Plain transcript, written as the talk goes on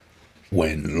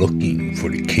When looking for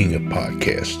the king of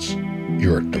podcasts,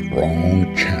 you're at the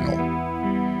wrong channel.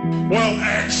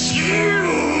 Well, excuse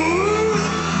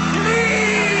me!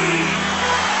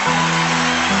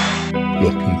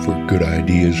 Looking for good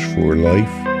ideas for life?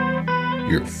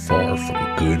 You're far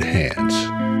from good hands.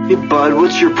 Hey, bud,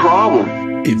 what's your problem?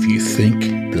 If you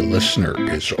think the listener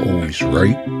is always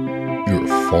right, you're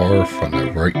far from the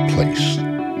right place.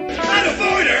 I'd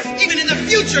avoid her! Even in the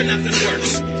future, nothing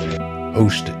works!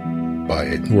 Hosted by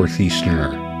a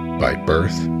Northeasterner by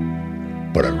birth,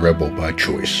 but a rebel by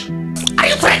choice. Are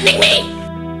you threatening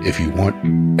me? If you want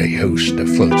a host that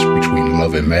floats between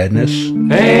love and madness,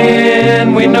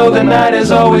 and we know the night is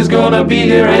always gonna be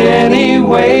here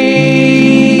anyway.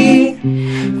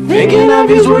 Thinking of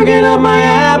you's working up my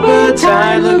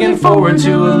appetite. Looking forward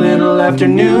to a little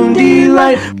afternoon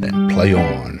delight. then play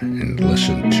on and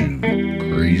listen to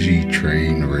Crazy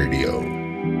Train Radio.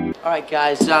 All right,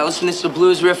 guys, listen, this is the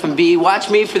blues riff and B. Watch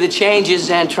me for the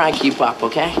changes and try and keep up,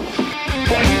 okay?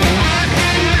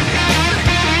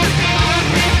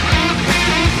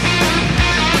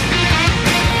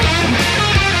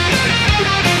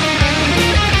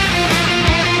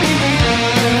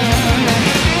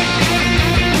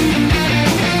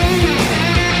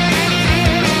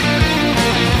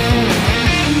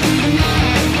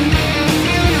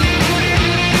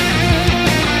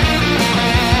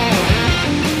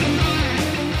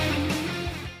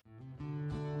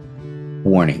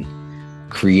 Warning,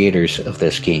 creators of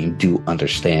this game do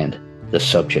understand the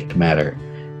subject matter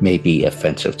may be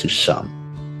offensive to some,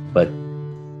 but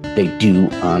they do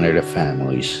honor the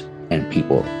families and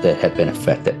people that have been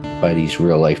affected by these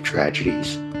real-life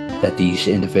tragedies that these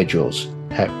individuals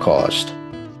have caused.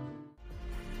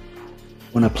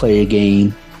 Want to play a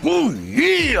game? Oh,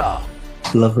 yeah!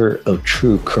 Lover of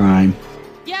true crime?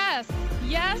 Yes,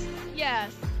 yes,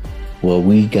 yes. Well,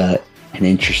 we got an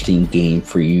interesting game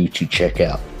for you to check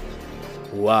out.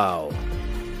 Wow.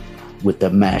 With the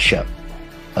mashup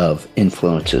of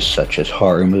influences such as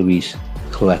horror movies,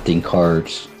 collecting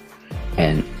cards,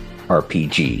 and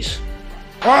RPGs.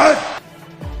 What?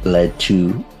 Led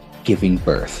to giving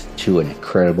birth to an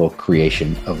incredible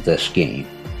creation of this game,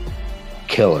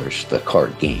 Killers, the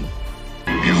card game.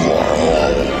 You are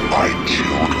all my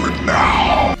children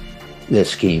now.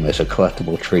 This game is a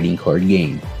collectible trading card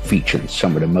game featuring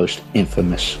some of the most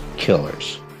infamous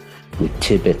killers, with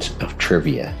tidbits of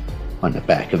trivia on the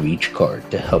back of each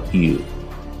card to help you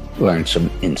learn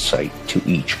some insight to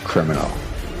each criminal.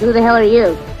 Who the hell are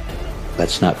you?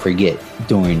 Let's not forget,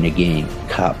 during the game,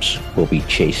 cops will be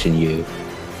chasing you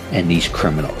and these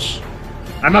criminals.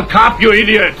 I'm a cop, you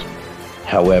idiot!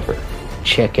 However,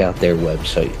 check out their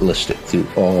website listed through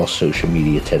all social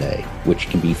media today, which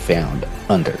can be found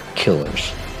under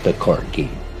Killers, the card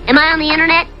game. Am I on the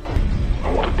internet?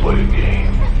 I want to play a game.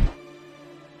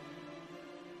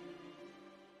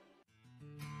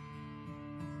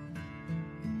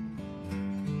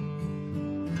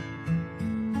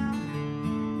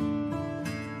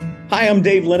 Hi, I'm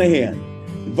Dave Linehan,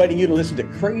 inviting you to listen to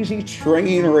Crazy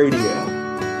Train Radio.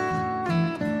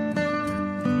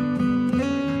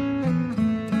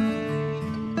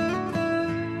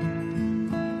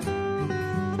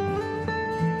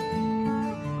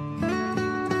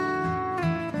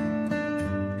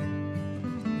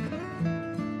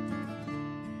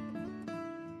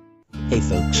 Hey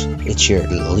folks, it's your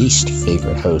least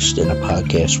favorite host in the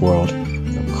podcast world,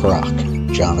 Croc,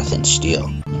 Jonathan Steele.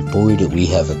 And boy, do we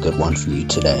have a good one for you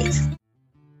today.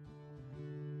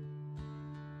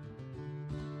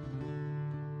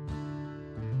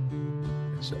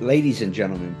 So, ladies and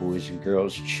gentlemen, boys and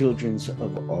girls, children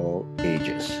of all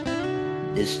ages,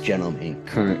 this gentleman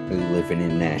currently living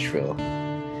in Nashville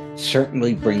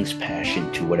certainly brings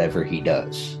passion to whatever he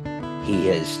does. He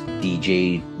has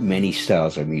DJ'd many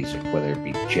styles of music, whether it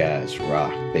be jazz,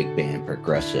 rock, big band,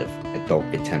 progressive, adult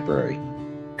contemporary,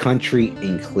 country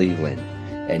in Cleveland.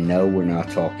 And no, we're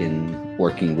not talking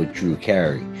working with Drew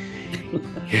Carey.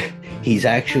 He's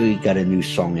actually got a new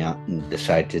song out and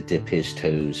decided to dip his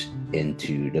toes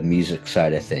into the music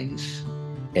side of things.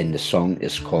 And the song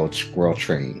is called Squirrel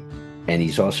Train. And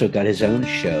he's also got his own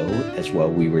show as well.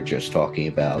 We were just talking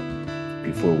about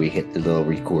before we hit the little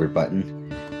record button.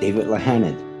 David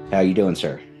Linehan, how you doing,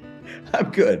 sir?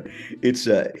 I'm good. It's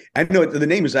I know the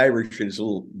name is Irish and it's a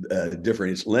little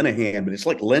different. It's Linehan, but it's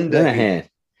like Linda. Linehan.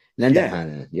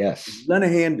 Yeah. Yes.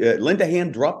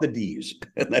 Linehan, drop the D's.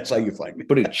 And that's how you find me.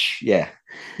 Brooch, yeah.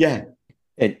 Yeah.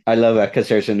 And I love that because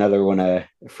there's another one, a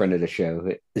friend of the show.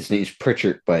 His name's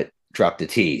Pritchard, but drop the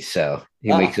T. So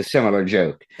he makes a similar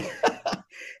joke.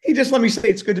 Hey, just let me say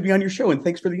it's good to be on your show and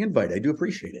thanks for the invite. I do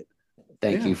appreciate it.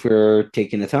 Thank you for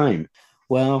taking the time.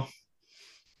 Well,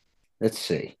 let's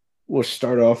see. We'll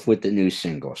start off with the new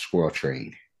single, Squirrel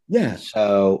Train. Yeah.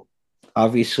 So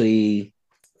obviously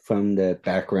from the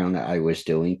background that I was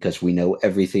doing, because we know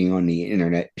everything on the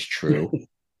internet is true.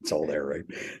 It's all there, right?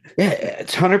 Yeah,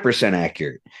 it's 100%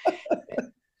 accurate.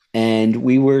 And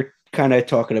we were kind of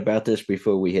talking about this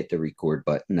before we hit the record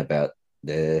button about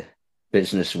the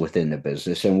business within the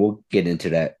business, and we'll get into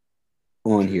that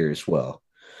on here as well.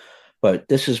 But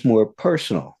this is more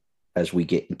personal as we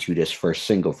get into this first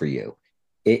single for you.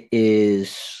 It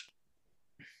is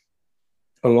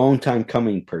a long time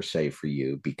coming per se for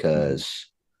you, because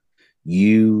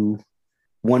you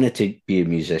wanted to be a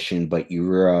musician, but you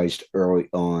realized early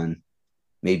on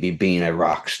maybe being a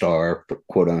rock star,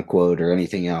 quote unquote, or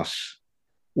anything else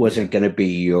wasn't going to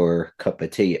be your cup of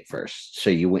tea at first. So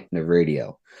you went into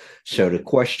radio. So the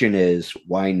question is,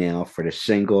 why now for the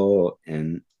single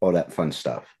and all that fun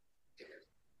stuff?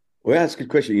 Well, that's a good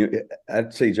question.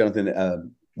 I'd say,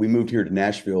 Jonathan, we moved here to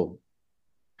Nashville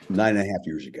 9.5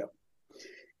 years ago.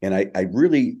 And I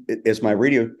really, as my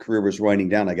radio career was winding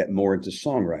down, I got more into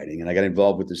songwriting, and I got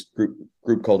involved with this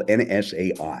group called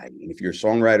NSAI. And if you're a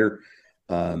songwriter,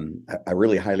 I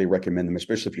really highly recommend them,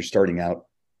 especially if you're starting out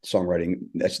songwriting.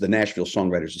 That's the Nashville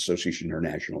Songwriters Association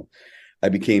International. I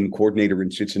became coordinator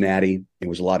in Cincinnati. It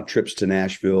was a lot of trips to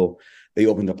Nashville. They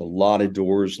opened up a lot of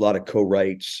doors, a lot of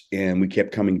co-writes, and we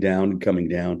kept coming down and coming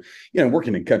down.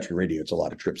 Working in country radio, it's a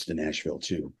lot of trips to Nashville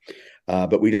too.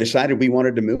 But we decided we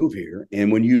wanted to move here.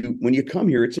 And when you come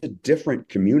here, it's a different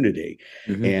community.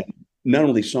 Mm-hmm. And not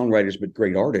only songwriters, but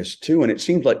great artists too. And it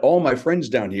seems like all my friends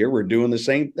down here were doing the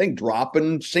same thing,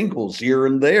 dropping singles here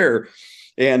and there.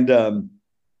 And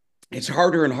it's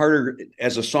harder and harder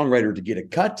as a songwriter to get a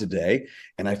cut today.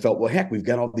 And I felt, well, heck, we've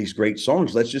got all these great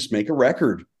songs. Let's just make a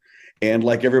record. And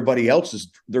like everybody else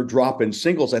they're dropping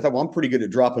singles. I thought, well, I'm pretty good at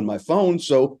dropping my phone,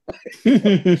 so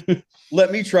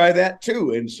let me try that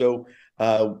too. And so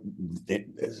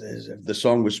the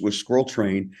song was Squirrel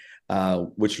Train,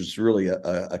 which was really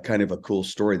a kind of a cool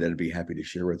story that I'd be happy to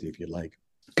share with you if you'd like.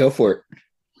 Go for it.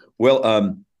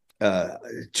 Well,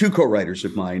 two co-writers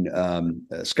of mine,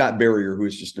 Scott Barrier, who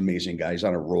is just an amazing guy. He's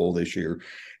on a roll this year,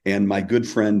 and my good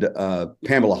friend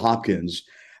Pamela Hopkins,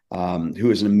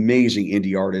 who is an amazing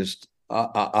indie artist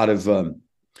out of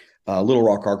Little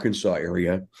Rock, Arkansas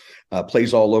area,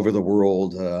 plays all over the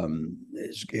world,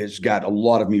 has got a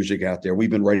lot of music out there. We've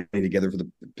been writing together for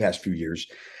the past few years.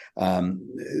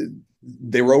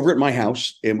 They were over at my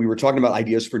house, and we were talking about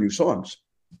ideas for new songs.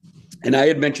 And I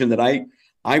had mentioned that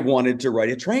I wanted to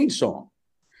write a train song.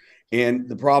 And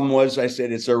the problem was, I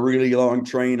said, it's a really long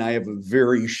train. I have a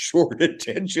very short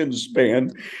attention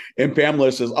span. And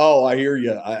Pamela says, oh, I hear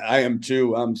you. I am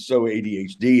too. I'm so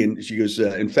ADHD. And she goes,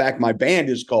 in fact, my band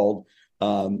is called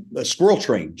a Squirrel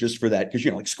Train, just for that. Because,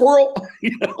 like squirrel,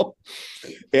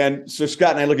 And so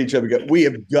Scott and I look at each other and go, we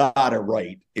have got to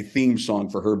write a theme song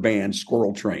for her band,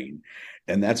 Squirrel Train.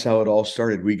 And that's how it all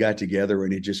started. We got together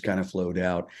and it just kind of flowed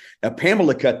out. Now,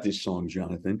 Pamela cut this song,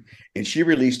 Jonathan, and she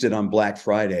released it on Black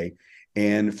Friday.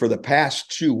 And for the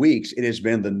past 2 weeks, it has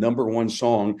been the number one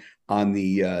song on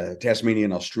the Tasmania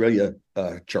and Australia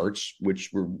charts,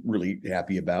 which we're really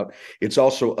happy about. It's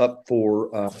also up for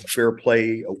a Fair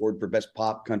Play Award for Best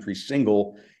Pop Country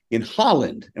Single in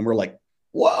Holland. And we're like,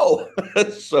 whoa.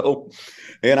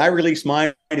 And I released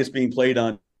mine. It's being played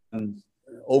on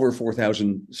over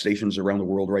 4,000 stations around the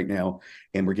world right now,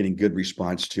 and we're getting good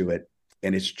response to it.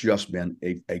 And it's just been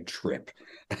a trip.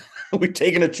 We've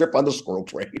taken a trip on the Squirrel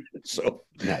Train. So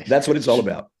nice. That's what it's all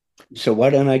about. So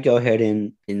why don't I go ahead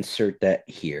and insert that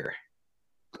here?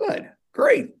 Good.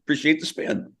 Great. Appreciate the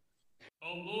spin.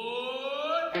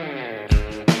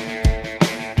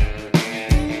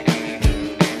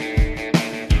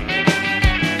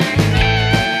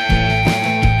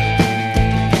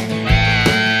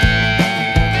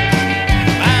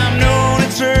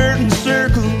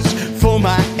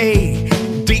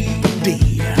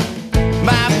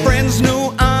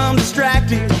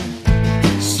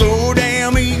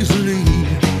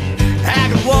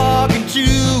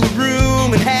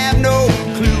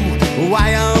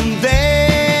 Why I'm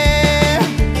there,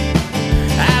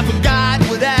 I forgot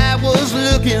what I was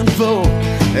looking for.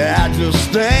 I just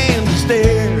stand and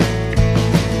stare.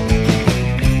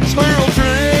 Squirrel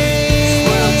train,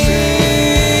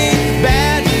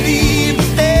 bad to leave the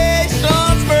station.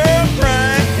 Squirrel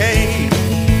train,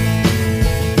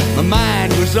 my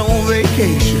mind was on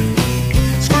vacation.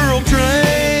 Squirrel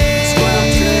train,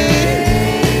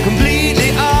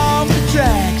 completely off the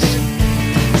tracks.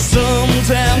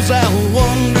 Sometimes I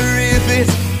wonder if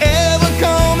it's ever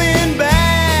coming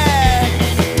back.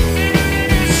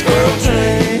 Squirrel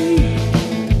train,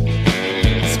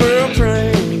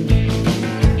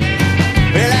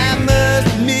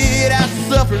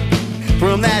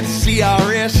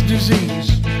 less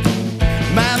disease.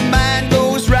 My mind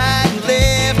goes right and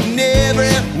left and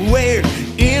everywhere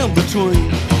in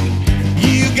between.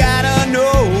 You gotta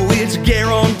know it's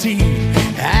guaranteed.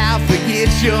 I'll forget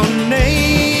your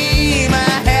name. I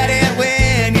had it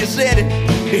when you said it.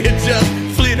 It just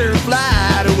flitter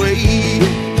flied away.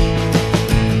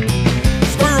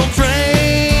 Squirrel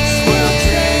train,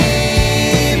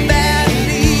 that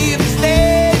leave the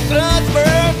station.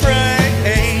 Squirrel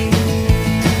train.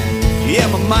 Yeah,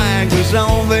 my mind was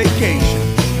on vacation.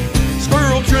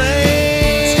 Squirrel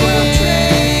train,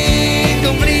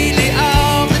 completely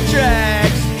off the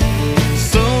tracks.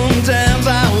 Sometimes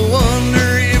I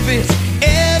wonder if it's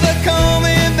ever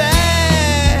coming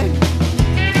back.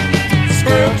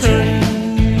 Squirrel train,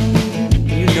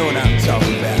 you know what I'm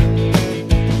talking about.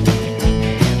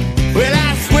 Well,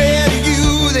 I swear to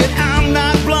you that I'm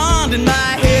not blonde and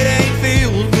my head ain't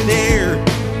filled with hair.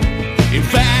 In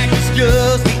fact, it's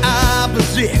just the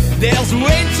opposite. There's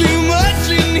way too much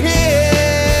in here.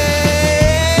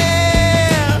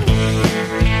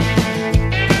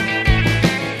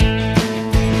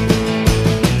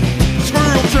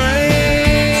 Squirrel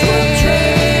train,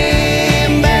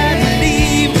 back to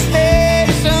leave the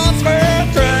station. Squirrel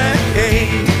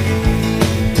train,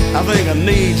 I think I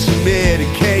need some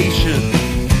medication.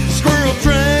 Squirrel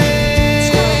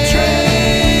train,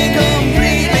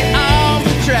 completely off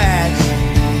the tracks.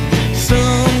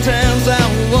 Sometimes I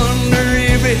wonder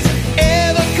if it's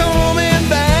ever coming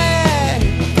back.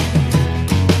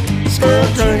 Squirrel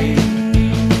train,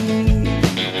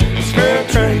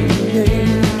 yeah.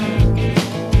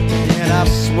 And I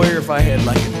swear if I had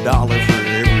like $1 for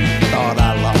every thought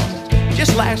I lost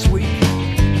just last week,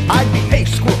 I'd be, hey,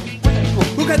 squirrel, where's that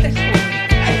squirrel? Who got that squirrel?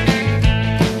 Hey.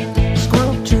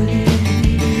 Squirrel train,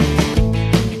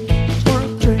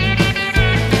 squirrel train, squirrel train.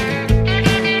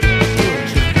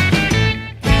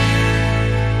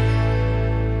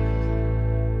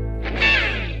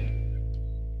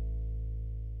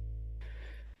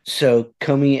 So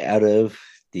coming out of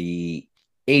the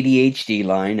ADHD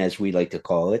line, as we like to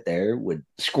call it, there with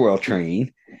Squirrel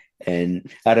Train, and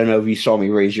I don't know if you saw me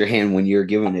raise your hand when you were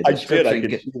giving it. I did. I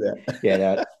could see that.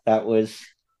 Yeah, that was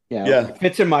Yeah.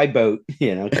 fits in my boat.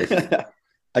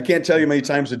 I can't tell you how many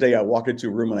times a day I walk into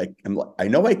a room and I'm like, I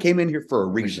know I came in here for a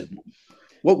reason.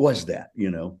 What was that?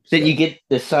 Then you get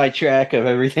the sidetrack of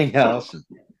everything else.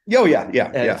 Oh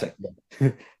yeah.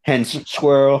 Hence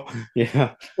squirrel.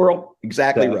 Yeah, squirrel.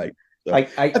 Exactly right. So,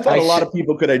 I thought a lot of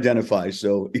people could identify.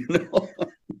 So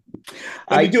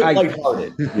I do it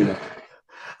lighthearted.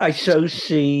 I so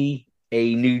see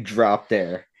a new drop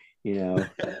there.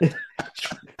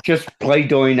 Just play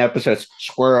during episodes.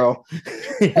 Squirrel.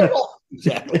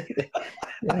 Exactly.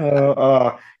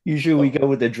 Usually we go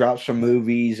with the drops from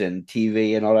movies and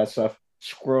TV and all that stuff.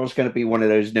 Squirrel's going to be one of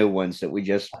those new ones that we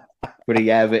just for the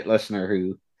avid listener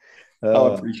who.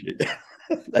 I appreciate it.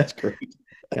 That's great.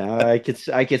 I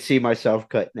could see myself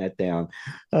cutting that down.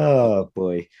 Oh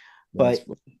boy! But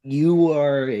you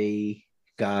are a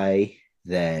guy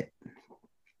that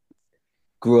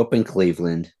grew up in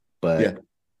Cleveland, but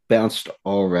bounced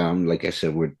all around, like I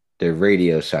said, with the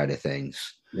radio side of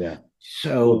things. Yeah.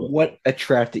 So, what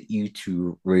attracted you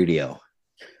to radio?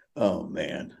 Oh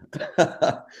man,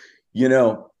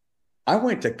 I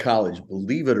went to college,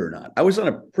 believe it or not. I was on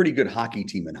a pretty good hockey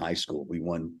team in high school. We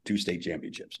won 2 state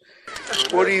championships.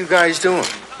 What are you guys doing?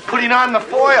 Putting on the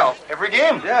foil every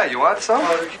game. Yeah, you want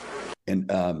some?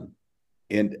 And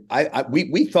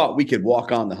we thought we could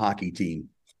walk on the hockey team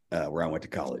where I went to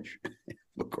college.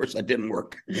 Of course, that didn't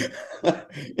work.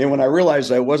 And when I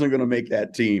realized I wasn't going to make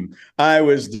that team, I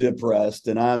was depressed.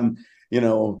 And and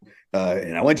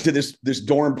I went to this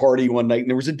dorm party one night, and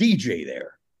there was a DJ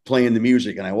there playing the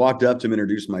music. And I walked up to him,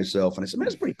 introduced myself, and I said, "Man,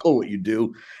 that's pretty cool what you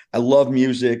do. I love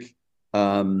music."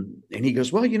 And he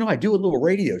goes, "Well, I do a little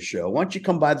radio show. Why don't you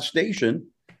come by the station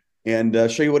and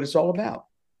show you what it's all about?"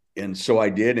 And so I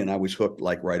did, and I was hooked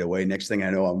like right away. Next thing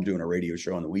I know, I'm doing a radio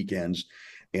show on the weekends,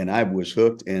 and I was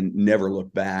hooked and never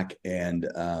looked back, and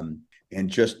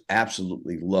just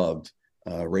absolutely loved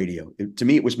radio. To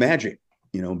me, it was magic,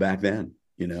 back then,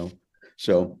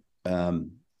 So,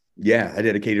 I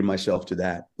dedicated myself to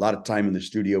that. A lot of time in the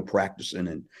studio practicing,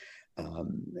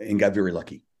 and got very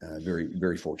lucky, very,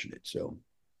 very fortunate. So,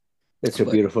 it's a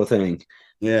beautiful thing.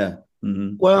 Yeah.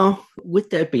 Mm-hmm. Well, with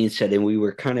that being said, and we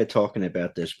were kind of talking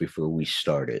about this before we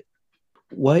started,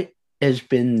 what has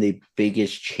been the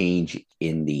biggest change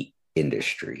in the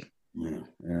industry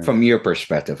from your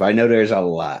perspective? I know there's a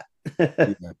lot.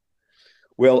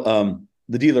 Well,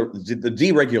 the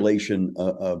deregulation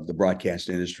of the broadcast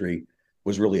industry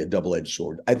was really a double-edged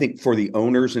sword. I think for the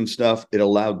owners and stuff, it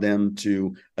allowed them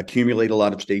to accumulate a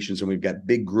lot of stations, and we've got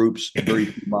big groups, very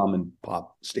few mom and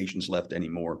pop stations left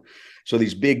anymore. So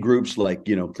these big groups like,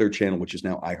 Clear Channel, which is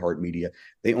now iHeartMedia,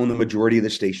 they own the majority of the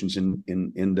stations, and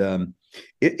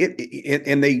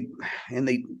they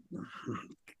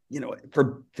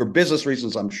for business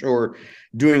reasons, I'm sure,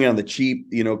 doing it on the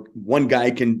cheap, one guy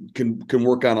can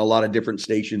work on a lot of different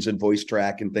stations and voice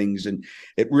track and things, and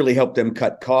it really helped them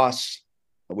cut costs,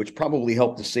 which probably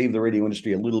helped to save the radio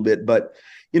industry a little bit. But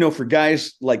for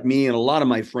guys like me and a lot of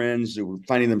my friends who were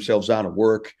finding themselves out of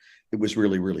work, it was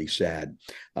really, really sad.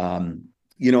 And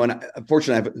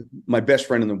unfortunately, my best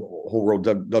friend in the whole world,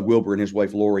 Doug Wilbur, and his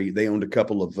wife Lori, they owned a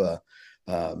couple of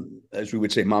as we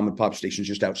would say, mom and pop stations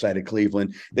just outside of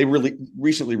Cleveland. They really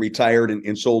recently retired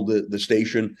and sold the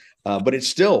station, but it's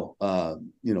still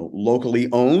locally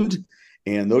owned,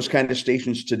 and those kind of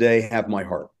stations today have my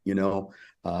heart.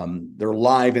 They're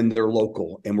live and they're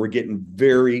local, and we're getting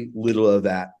very little of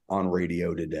that on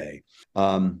radio today.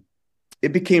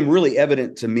 It became really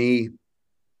evident to me,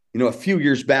 a few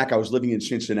years back, I was living in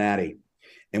Cincinnati,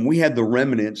 and we had the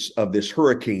remnants of this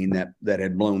hurricane that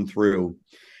had blown through,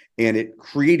 and it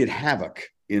created havoc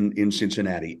in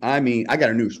Cincinnati. I mean, I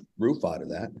got a new roof out of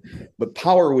that, but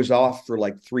power was off for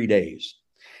like 3 days.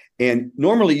 And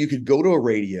normally you could go to a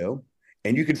radio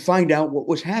and you could find out what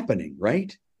was happening,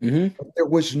 right? Mm-hmm. But there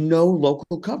was no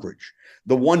local coverage.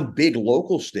 The one big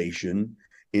local station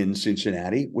in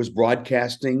Cincinnati was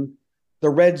broadcasting the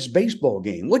Reds baseball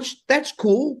game, which that's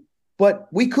cool, but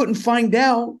we couldn't find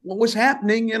out what was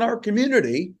happening in our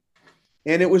community.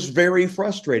 And it was very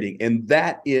frustrating. And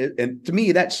to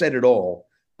me, that said it all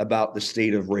about the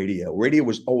state of radio. Radio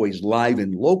was always live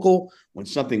and local. When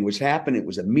something was happening, it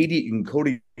was immediate. You can go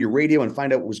to your radio and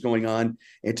find out what was going on.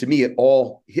 And to me, it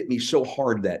all hit me so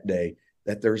hard that day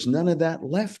that there's none of that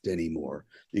left anymore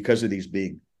because of these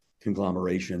big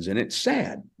conglomerations. And it's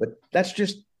sad, but that's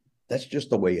just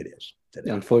the way it is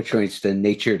today. Unfortunately, it's the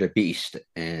nature of the beast.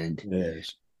 And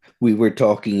we were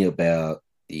talking about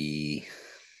the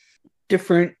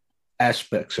different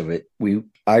aspects of it.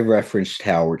 I referenced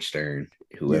Howard Stern,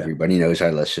 who everybody knows I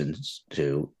listen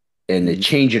to, and the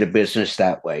change of the business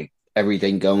that way,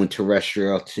 everything going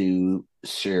terrestrial to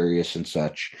Sirius and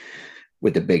such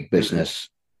with the big business.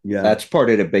 Yeah. That's part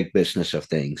of the big business of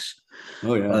things.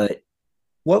 Oh, yeah.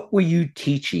 What were you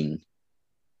teaching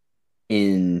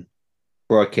in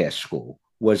broadcast school?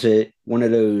 Was it one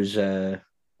of those,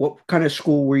 what kind of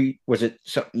school was it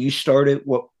something you started?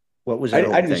 What was that?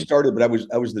 I didn't start it, but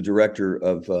I was the director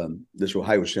of this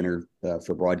Ohio Center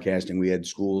for Broadcasting. We had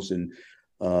schools in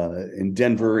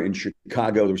Denver, in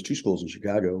Chicago. There was 2 schools in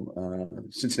Chicago,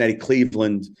 Cincinnati,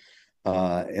 Cleveland,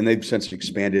 and they've since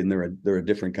expanded, and they're a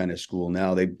different kind of school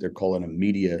now. They're calling a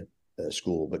media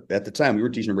school, but at the time we were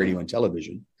teaching radio and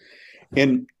television.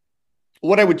 And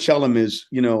what I would tell them is,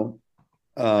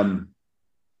 that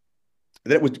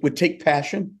it would take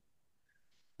passion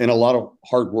and a lot of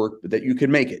hard work, but that you could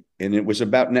make it. And it was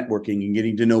about networking and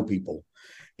getting to know people.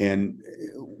 And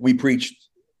we preached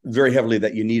very heavily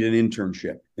that you need an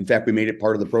internship. In fact, we made it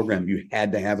part of the program. You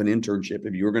had to have an internship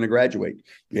if you were going to graduate.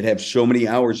 You'd have so many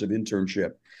hours of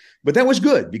internship. But that was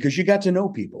good because you got to know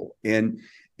people. And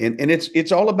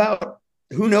it's all about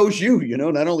who knows you,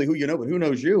 not only who you know, but who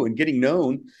knows you, and getting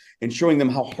known and showing them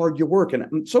how hard you work. And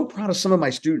I'm so proud of some of my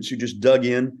students who just dug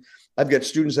in. I've got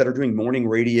students that are doing morning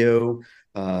radio,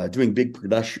 doing big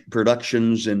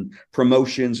productions and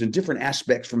promotions and different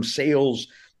aspects from sales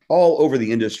all over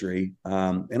the industry.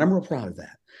 And I'm real proud of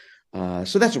that.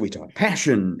 So that's what we talk,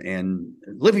 passion and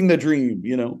living the dream,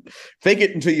 fake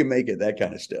it until you make it, that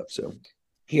kind of stuff. So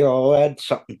here, I'll add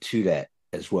something to that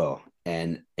as well.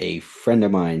 And a friend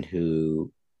of mine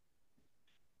who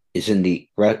is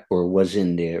was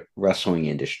in the wrestling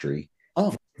industry,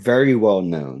 very well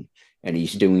known, and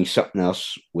he's doing something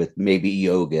else with maybe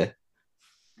yoga.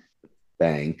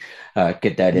 Bang,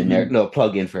 get that in there, little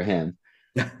plug in for him.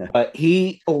 But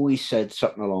he always said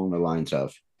something along the lines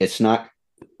of, it's not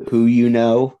who you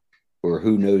know or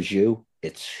who knows you,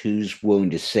 it's who's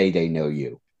willing to say they know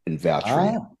you and vouch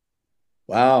for you.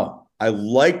 Wow, I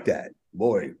like that.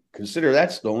 Boy, consider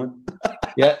that stolen.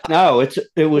 Yeah, no,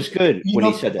 it was good when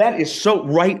he said that. That is so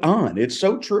right on. It's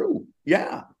so true.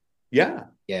 Yeah.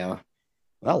 I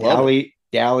love it.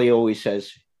 Dally always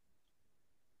says,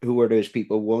 who are those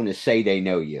people willing to say they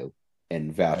know you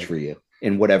and vouch for you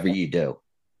in whatever you do?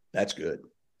 That's good.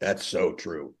 That's so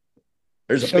true.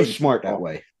 There's so smart that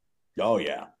way. Oh,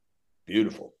 yeah.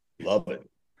 Beautiful. Love it.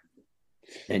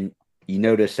 And you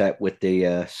notice that with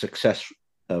the success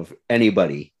of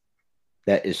anybody,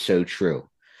 that is so true.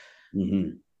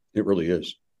 Mm-hmm. It really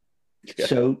is. Yeah.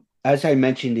 So, as I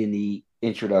mentioned in the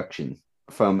introduction,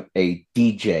 from a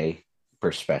DJ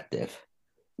perspective,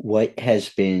 what has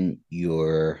been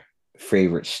your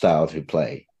favorite style to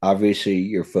play? Obviously,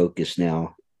 your focus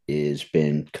now has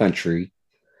been country,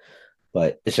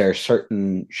 but is there a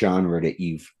certain genre that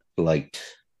you've liked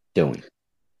doing?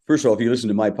 First of all, if you listen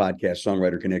to my podcast,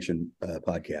 Songwriter Connection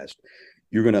podcast,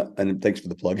 you're going to, and thanks for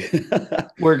the plug.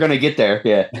 We're going to get there.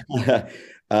 Yeah.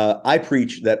 I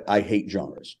preach that I hate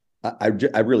genres. I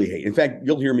really hate. In fact,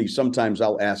 you'll hear me sometimes.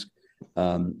 I'll ask,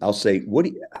 I'll say,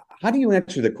 how do you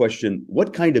answer the question,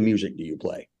 what kind of music do you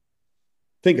play?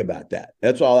 Think about that.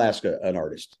 That's what I'll ask an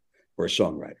artist or a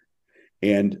songwriter.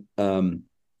 And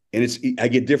I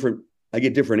get different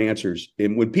answers.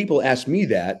 And when people ask me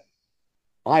that,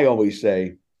 I always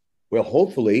say, well,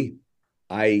 hopefully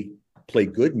I play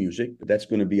good music, but that's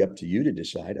going to be up to you to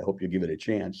decide. I hope you'll give it a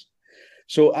chance.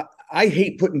 So I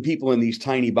hate putting people in these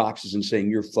tiny boxes and saying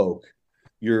you're folk,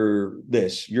 you're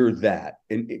this, you're that.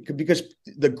 Because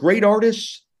the great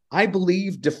artists, I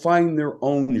believe, define their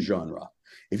own genre.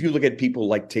 If you look at people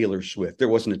like Taylor Swift, there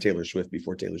wasn't a Taylor Swift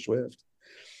before Taylor Swift.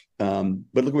 But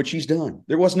look at what she's done.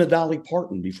 There wasn't a Dolly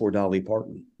Parton before Dolly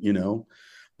Parton, you know?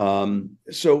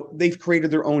 So they've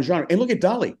created their own genre. And look at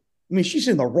Dolly. I mean, she's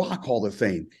in the Rock Hall of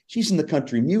Fame. She's in the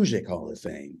Country Music Hall of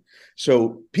Fame.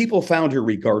 So people found her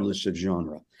regardless of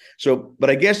genre. So, but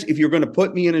I guess if you're going to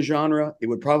put me in a genre, it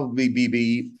would probably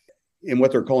be in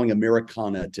what they're calling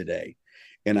Americana today.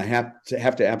 And I have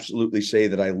to absolutely say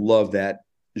that I love that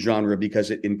genre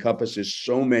because it encompasses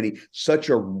such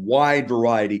a wide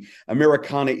variety.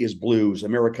 Americana is blues,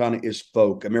 Americana is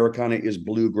folk, Americana is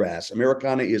bluegrass,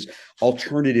 Americana is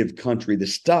alternative country, the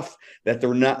stuff that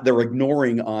they're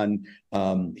ignoring on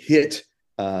hit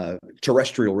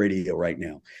terrestrial radio right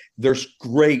now. There's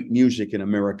great music in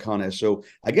Americana. So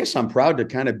I guess I'm proud to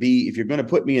kind of be, if you're going to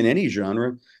put me in any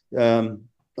genre,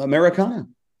 Americana,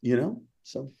 you know?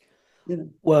 So, you know.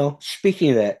 Well,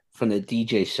 speaking of that, from the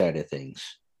DJ side of things,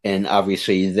 and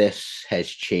obviously this has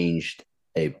changed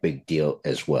a big deal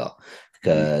as well,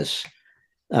 because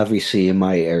obviously in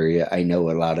my area, I know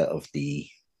a lot of the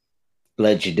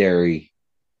legendary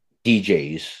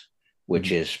DJs,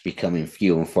 which is becoming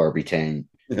few and far between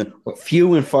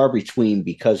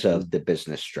because of the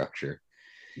business structure.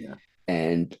 Yeah.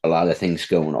 And a lot of things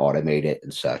going automated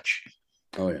and such.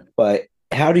 Oh, yeah. But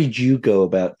how did you go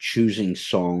about choosing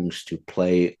songs to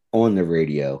play on the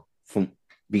radio?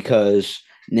 Because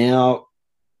now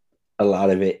a lot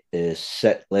of it is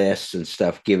set lists and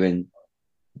stuff given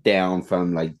down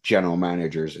from like general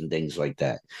managers and things like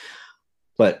that.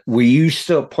 But were you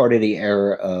still part of the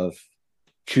era of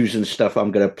choosing stuff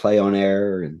I'm going to play on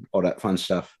air and all that fun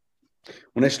stuff?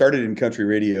 When I started in country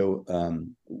radio a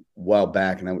while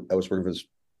back, and I was working for this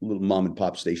little mom and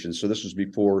pop station. So this was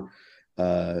before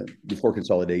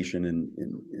consolidation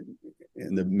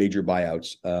and the major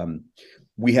buyouts.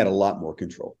 We had a lot more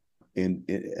control in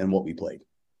what we played.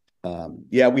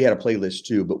 Yeah, we had a playlist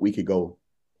too, but we could go,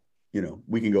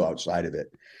 we can go outside of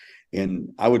it.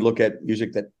 And I would look at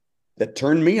music that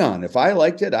turned me on. If I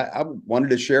liked it, I wanted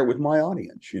to share it with my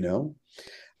audience,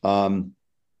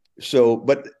 So,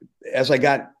 but as I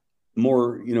got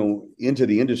more, into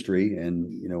the industry and,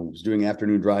 was doing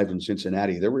afternoon drives in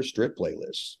Cincinnati, there were strict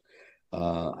playlists.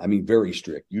 Very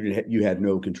strict. You had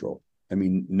no control.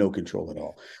 No control at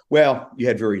all. Well, you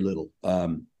had very little.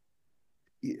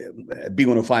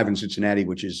 B105 in Cincinnati,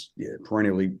 which is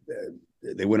perennially,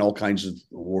 they win all kinds of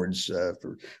awards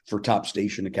for top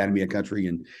station, Academy of Country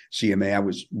and CMA. I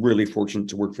was really fortunate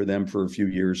to work for them for a few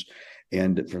years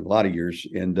and for a lot of years.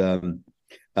 And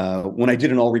when I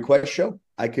did an all request show,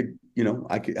 I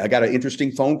got an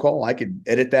interesting phone call. I could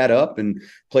edit that up and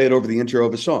play it over the intro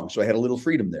of a song. So I had a little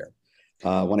freedom there.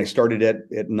 When I started at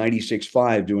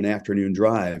 96.5 doing afternoon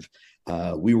drive,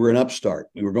 we were an upstart.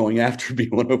 We were going after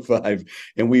B105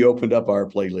 and we opened up our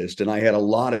playlist and I had a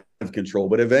lot of control,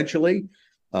 but eventually,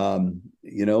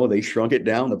 they shrunk it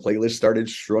down. The playlist started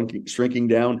shrinking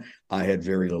down. I had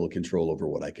very little control over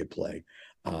what I could play.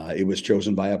 It was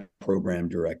chosen by a program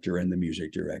director and the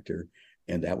music director.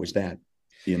 And that was that,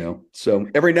 so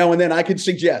every now and then I could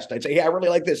suggest, I'd say, hey, I really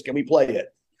like this. Can we play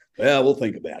it? Well, we'll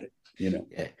think about it. Yeah.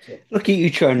 Look at you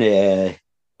trying to,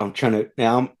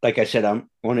 now, like I said, I'm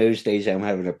one of those days I'm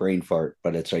having a brain fart,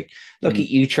 but it's like, look at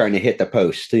you trying to hit the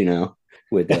post,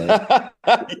 with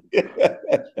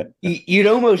you'd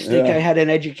almost think I had an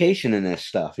education in this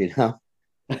stuff,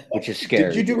 which is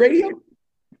scary. Did you do radio?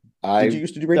 Did you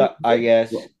used to do radio? I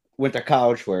guess went to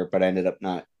college for it, but I ended up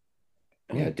not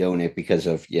doing it because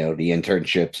of, the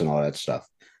internships and all that stuff.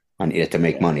 I needed to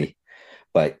make money,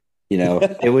 but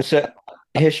it was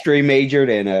history majored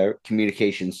and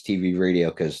communications, TV, radio,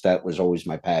 because that was always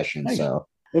my passion. Nice. So,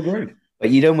 Oh, great. but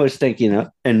you'd almost think,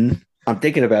 and I'm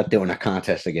thinking about doing a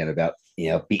contest again about,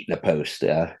 beating a post,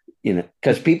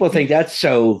 because people think that's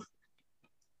so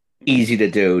easy to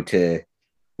do, to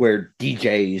where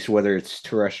DJs, whether it's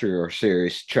terrestrial or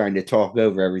Sirius, trying to talk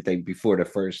over everything before the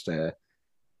first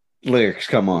lyrics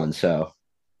come on. So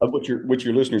What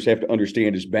your listeners have to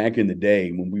understand is back in the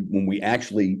day when we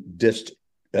actually dissed,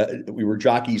 we were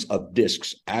jockeys of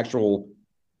discs, actual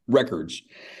records.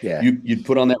 yeah, You'd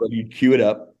put on that, you'd cue it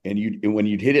up, and when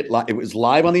you'd hit it, it was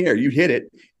live on the air. You'd hit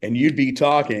it, and you'd be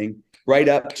talking right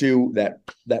up to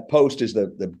that post is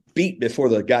the beat before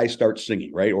the guy starts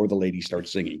singing, right, or the lady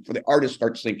starts singing, for the artist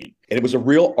starts singing, and it was a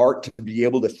real art to be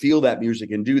able to feel that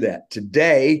music and do that.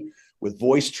 Today, with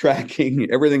voice tracking,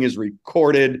 everything is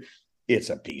recorded. It's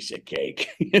a piece of cake.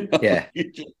 Yeah.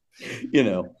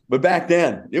 But back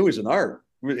then it was an art,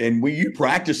 and you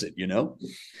practice it,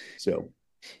 So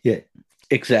yeah,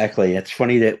 exactly. It's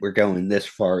funny that we're going this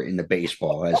far into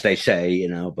baseball, as they say,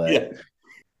 but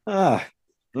yeah.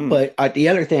 But the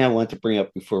other thing I want to bring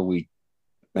up before we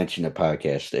mention the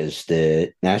podcast is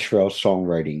the Nashville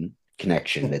Songwriting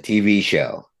Connection, the TV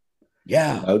show.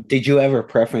 Yeah. Did you ever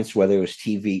preference whether it was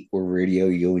TV or radio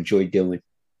you enjoyed doing?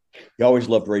 I always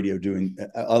loved radio.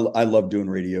 I love doing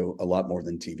radio a lot more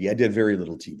than TV. I did very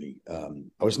little TV.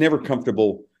 I was never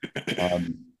comfortable.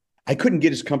 I couldn't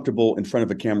get as comfortable in front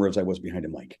of a camera as I was behind a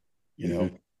mic.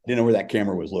 Mm-hmm. I didn't know where that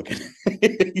camera was looking.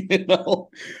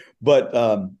 But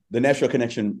the Nashville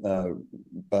Connection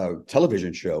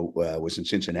television show was in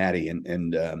Cincinnati,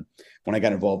 and when I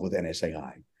got involved with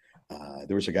NSAI,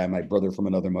 there was a guy, my brother from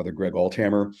another mother, Greg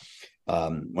Althammer.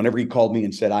 Whenever he called me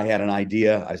and said I had an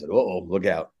idea, I said, "Oh, look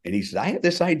out!" And he said, "I have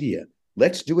this idea.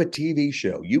 Let's do a TV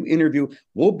show. You interview.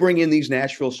 We'll bring in these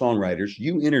Nashville songwriters.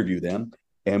 You interview them,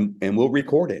 and we'll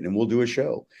record it, and we'll do a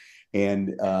show."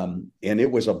 And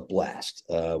it was a blast.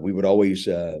 We would always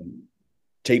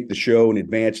tape the show in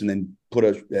advance and then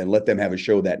and let them have a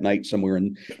show that night somewhere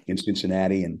in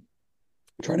Cincinnati and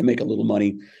try to make a little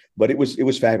money. But it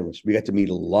was fabulous. We got to meet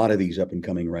a lot of these up and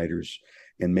coming writers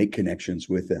and make connections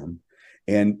with them.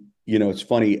 And it's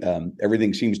funny.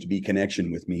 Everything seems to be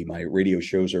connection with me. My radio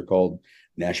shows are called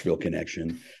Nashville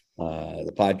Connection.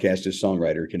 The podcast is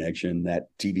Songwriter Connection. That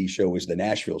TV show is the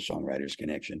Nashville Songwriters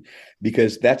Connection,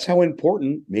 because that's how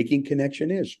important making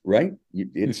connection is, right?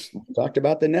 It's we talked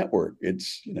about the network.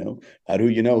 It's, how do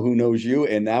you know who knows you?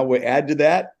 And now we add to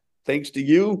that, thanks to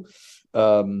you,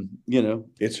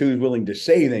 it's who's willing to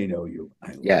say they know you.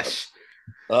 Yes.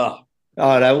 Oh,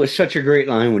 that was such a great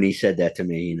line when he said that to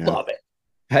me. Love it.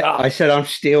 I said, I'm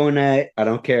stealing that. I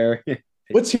don't care.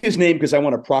 What's his name? Because I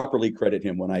want to properly credit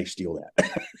him when I steal that.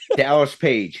 Dallas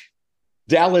Page.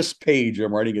 Dallas Page.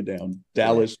 I'm writing it down.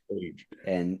 Dallas Page.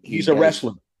 And he's a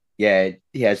wrestler. Yeah.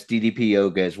 He has DDP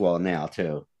yoga as well now,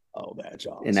 too. Oh, that's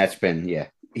awesome. And that's been,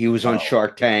 he was on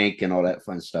Shark Tank and all that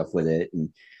fun stuff with it.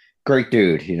 And great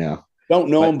dude, Don't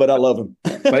know him, but I love him.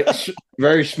 But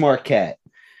very smart cat.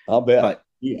 I'll bet. But,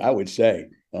 yeah, I would say.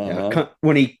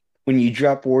 When you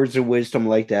drop words of wisdom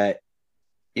like that,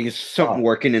 there's something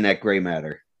working in that gray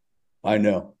matter. I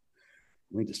know.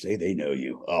 I mean to say they know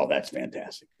you. Oh, that's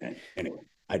fantastic. Anyway,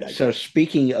 I digress. So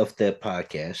speaking of the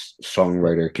podcast,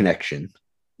 Songwriter Connection.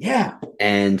 Yeah.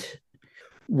 And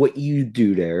what you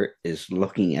do there is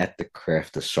looking at the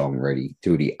craft of songwriting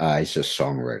through the eyes of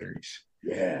songwriters.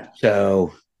 Yeah.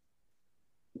 So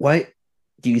what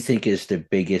do you think is the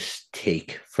biggest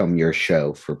take from your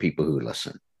show for people who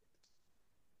listen?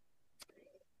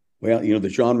 Well, the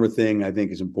genre thing I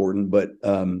think is important, but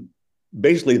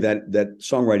basically that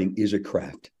songwriting is a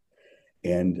craft,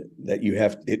 and that you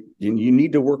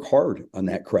need to work hard on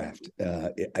that craft.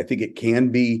 I think it can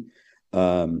be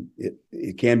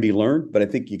it can be learned, but I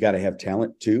think you got to have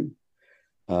talent too.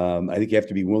 I think you have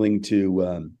to be willing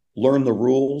to learn the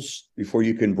rules before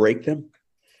you can break them.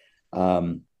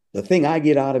 The thing I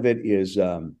get out of it is.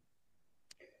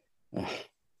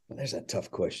 There's a tough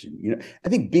question. I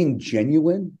think being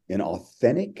genuine and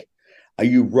authentic. Are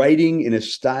you writing in a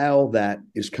style that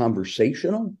is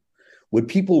conversational? Would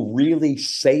people really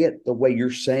say it the way you're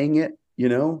saying it?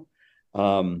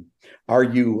 Are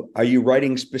you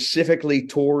writing specifically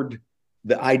toward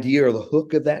the idea or the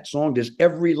hook of that song? Does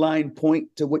every line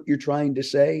point to what you're trying to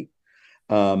say?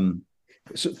 So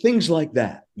things like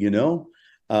that,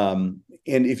 and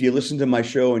if you listen to my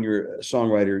show and you're a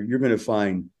songwriter, you're going to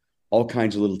find all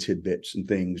kinds of little tidbits and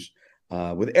things.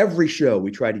 With every show, we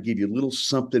try to give you a little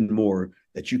something more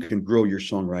that you can grow your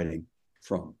songwriting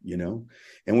from,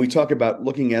 And we talk about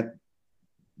looking at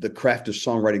the craft of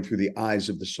songwriting through the eyes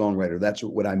of the songwriter. That's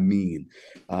what I mean.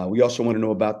 We also want to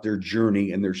know about their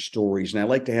journey and their stories. And I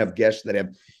like to have guests that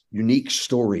have unique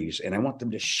stories, and I want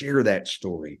them to share that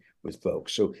story with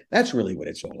folks. So that's really what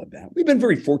it's all about. We've been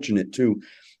very fortunate too.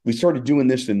 We started doing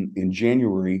this in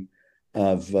January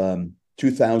of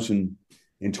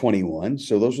 2021.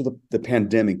 So those are the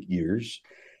pandemic years.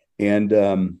 And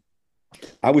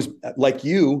I was like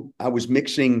you, I was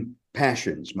mixing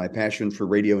passions, my passion for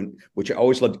radio, which I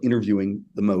always loved interviewing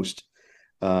the most,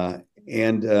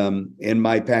 and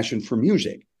my passion for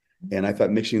music. And I thought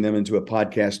mixing them into a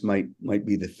podcast might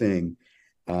be the thing.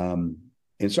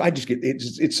 And so I just get,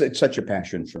 it's such a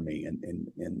passion for me,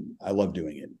 and I love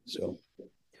doing it. So,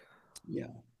 yeah.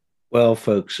 Well,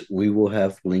 folks, we will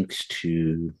have links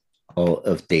to all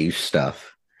of Dave's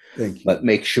stuff. Thank you. But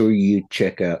make sure you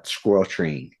check out Squirrel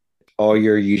Train, all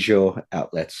your usual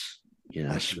outlets,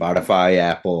 Spotify,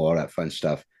 Apple, all that fun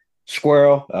stuff.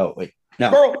 Squirrel. Oh, wait. No.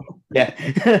 Squirrel. Yeah.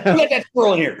 Let that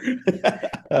squirrel in here.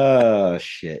 Oh,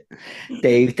 shit.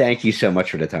 Dave, thank you so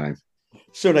much for the time.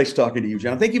 So nice talking to you,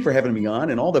 John. Thank you for having me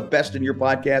on, and all the best in your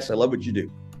podcast. I love what you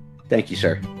do. Thank you,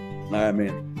 sir. All right,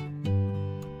 man.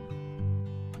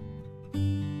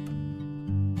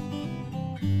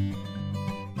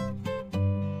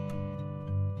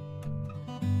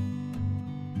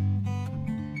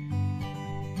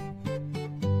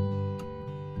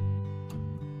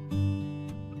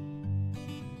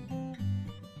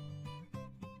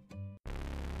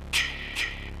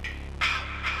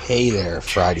 Hey there,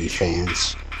 Friday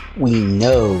fans. We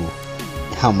know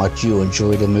how much you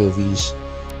enjoy the movies.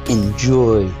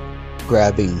 Enjoy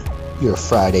grabbing your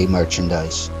Friday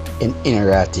merchandise and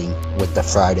interacting with the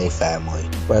Friday family,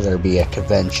 whether it be at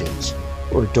conventions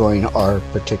or during our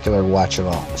particular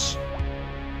watch-alongs.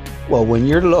 Well, when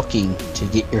you're looking to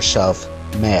get yourself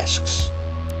masks,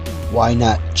 why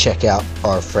not check out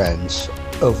our friends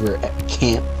over at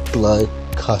Camp Blood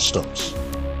Customs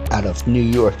out of New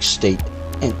York State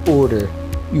and order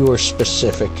your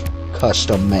specific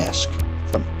custom mask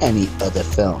from any of the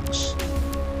films.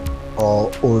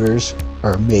 All orders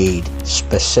are made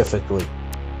specifically.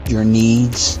 Your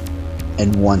needs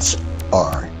and wants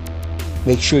are.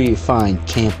 Make sure you find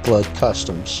Camp Blood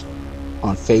Customs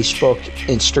on Facebook,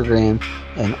 Instagram,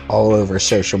 and all over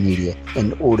social media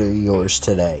and order yours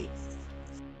today.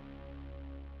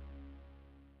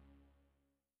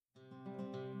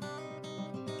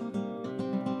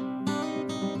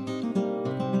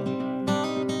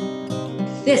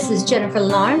 This is Jennifer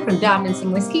Larn from Diamonds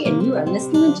and Whiskey, and you are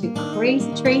listening to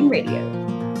Crazy Train Radio.